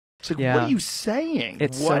It's like, what are you saying?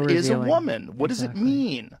 What is a woman? What does it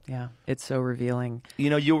mean? Yeah, it's so revealing.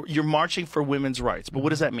 You know, you're marching for women's rights, but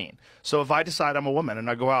what does that mean? So if I decide I'm a woman and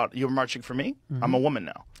I go out, you're marching for me? I'm a woman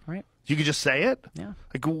now. Right. You can just say it? Yeah.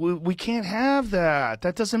 Like, we can't have that.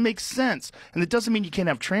 That doesn't make sense. And it doesn't mean you can't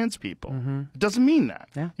have trans people. It doesn't mean that.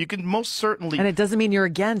 Yeah. You can most certainly... And it doesn't mean you're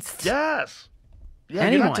against. Yes. Yeah,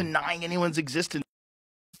 anyone. You're not denying anyone's existence.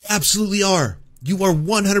 Absolutely are. You are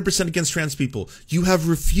 100% against trans people. You have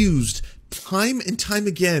refused time and time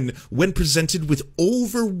again when presented with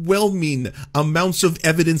overwhelming amounts of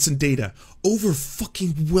evidence and data.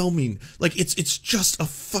 Over-fucking-whelming. Like, it's just a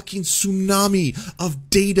fucking tsunami of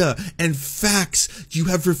data and facts. You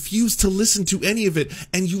have refused to listen to any of it,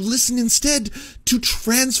 and you listen instead to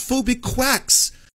transphobic quacks